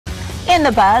In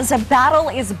the buzz, a battle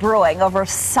is brewing over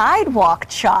sidewalk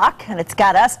chalk, and it's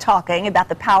got us talking about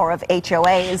the power of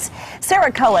HOAs.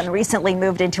 Sarah Cohen recently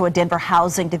moved into a Denver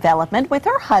housing development with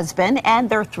her husband and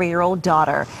their 3-year-old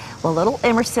daughter. Well, little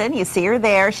Emerson, you see her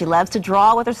there. She loves to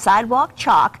draw with her sidewalk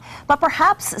chalk, but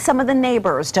perhaps some of the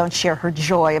neighbors don't share her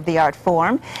joy of the art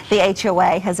form. The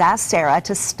HOA has asked Sarah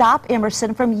to stop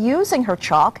Emerson from using her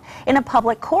chalk in a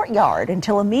public courtyard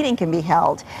until a meeting can be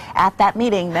held. At that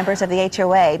meeting, members of the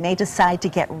HOA may decide to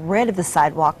get rid of the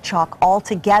sidewalk chalk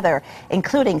altogether,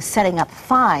 including setting up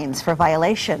fines for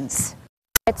violations.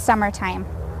 It's summertime,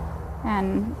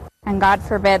 and God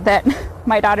forbid that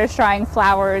my daughter's drawing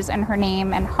flowers and her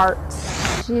name and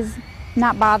hearts. She's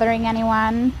not bothering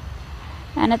anyone,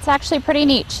 and it's actually pretty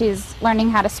neat. She's learning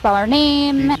how to spell her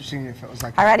name. Interesting if it was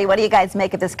like. Alrighty, what do you guys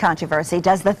make of this controversy?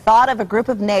 Does the thought of a group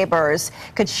of neighbors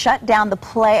could shut down the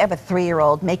play of a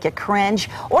 3-year-old make you cringe,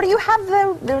 or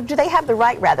do they have the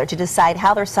right rather to decide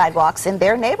how their sidewalks in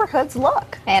their neighborhoods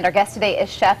look? And our guest today is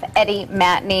Chef Eddie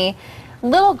Matney.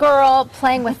 Little girl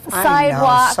playing with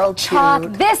sidewalk so chalk.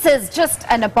 cute. This is just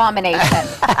an abomination.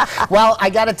 Well, I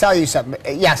got to tell you something.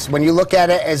 Yes, when you look at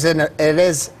it, it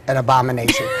is an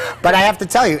abomination. But I have to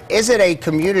tell you, is it a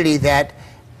community that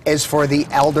is for the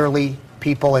elderly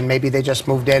people and maybe they just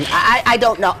moved in? I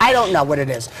don't know. I don't know what it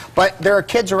is. But there are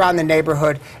kids around the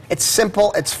neighborhood. It's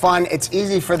simple. It's fun. It's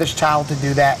easy for this child to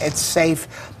do that. It's safe.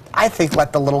 I think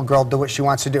let the little girl do what she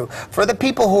wants to do. For the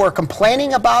people who are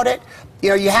complaining about it, you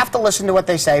know, you have to listen to what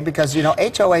they say because, you know,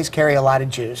 HOAs carry a lot of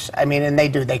juice. I mean, and they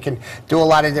do. They can do a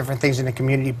lot of different things in the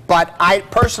community. But I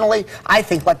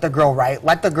think let the girl write.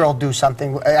 Let the girl do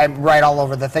something, write all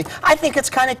over the thing. I think it's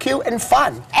kind of cute and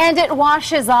fun. And it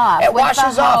washes off. It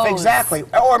washes off, hose. exactly.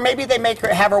 Or maybe they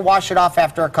have her wash it off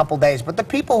after a couple days. But the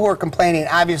people who are complaining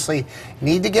obviously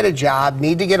need to get a job,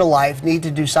 need to get a life, need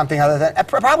to do something other than. It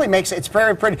probably makes it's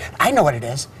very pretty. I know what it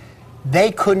is.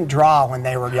 They couldn't draw when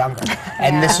they were younger,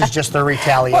 and this is just their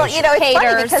retaliation. Well, you know, it's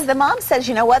funny because the mom says,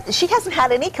 you know what, she hasn't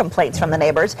had any complaints from the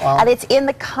neighbors, and it's in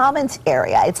the commons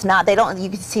area. It's not, you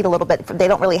can see it a little bit, they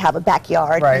don't really have a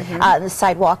backyard. Right. The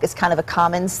sidewalk is kind of a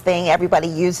commons thing, everybody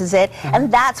uses it,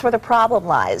 and that's where the problem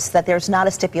lies, that there's not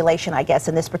a stipulation, I guess,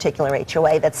 in this particular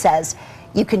HOA that says,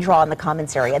 you can draw in the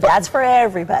commons area. That's for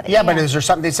everybody. Yeah, but is there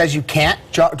something that says you can't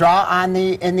draw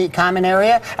in the common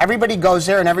area? Everybody goes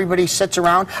there and everybody sits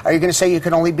around. Are you going to say you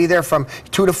can only be there from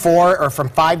 2 to 4 or from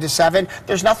 5 to 7?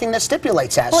 There's nothing that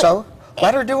stipulates that. So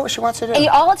let her do what she wants to do.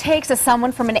 All it takes is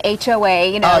someone from an HOA,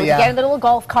 you know, to get a little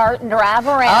golf cart and drive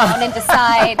around and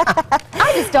decide,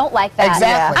 I just don't like that.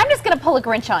 Exactly. I'm just going to pull a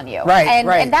Grinch on you. Right,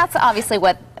 and that's obviously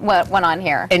what went on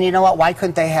here. And you know what? Why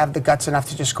couldn't they have the guts enough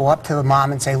to just go up to the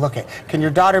mom and say, look, can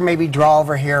your daughter maybe draw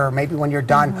over here, or maybe when you're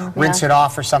done, rinse it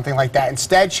off or something like that.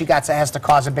 Instead, she has to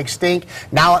cause a big stink.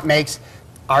 Now it makes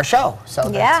our show. So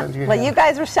well, you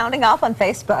guys are sounding off on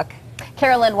Facebook.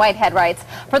 Carolyn Whitehead writes,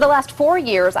 for the last 4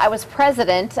 years, I was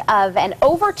president of an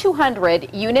over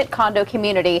 200-unit condo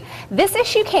community. This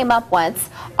issue came up once.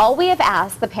 All we have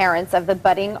asked the parents of the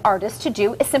budding artist to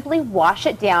do is simply wash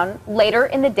it down later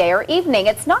in the day or evening.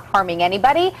 It's not harming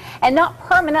anybody and not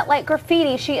permanent like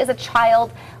graffiti. She is a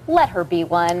child. Let her be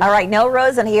one. All right, no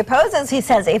Rose, and he opposes. He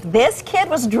says if this kid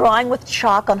was drawing with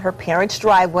chalk on her parents'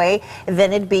 driveway,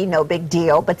 then it'd be no big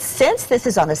deal. But since this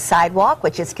is on a sidewalk,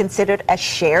 which is considered a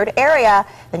shared area,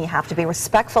 then you have to be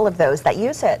respectful of those that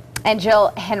use it. And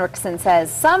Jill Henriksen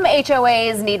says some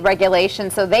HOAs need regulation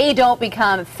so they don't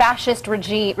become fascist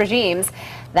regimes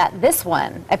that this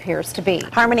one appears to be.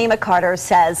 Harmony McCarter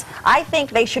says, I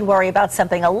think they should worry about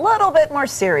something a little bit more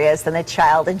serious than a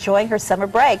child enjoying her summer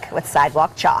break with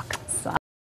sidewalk chalk.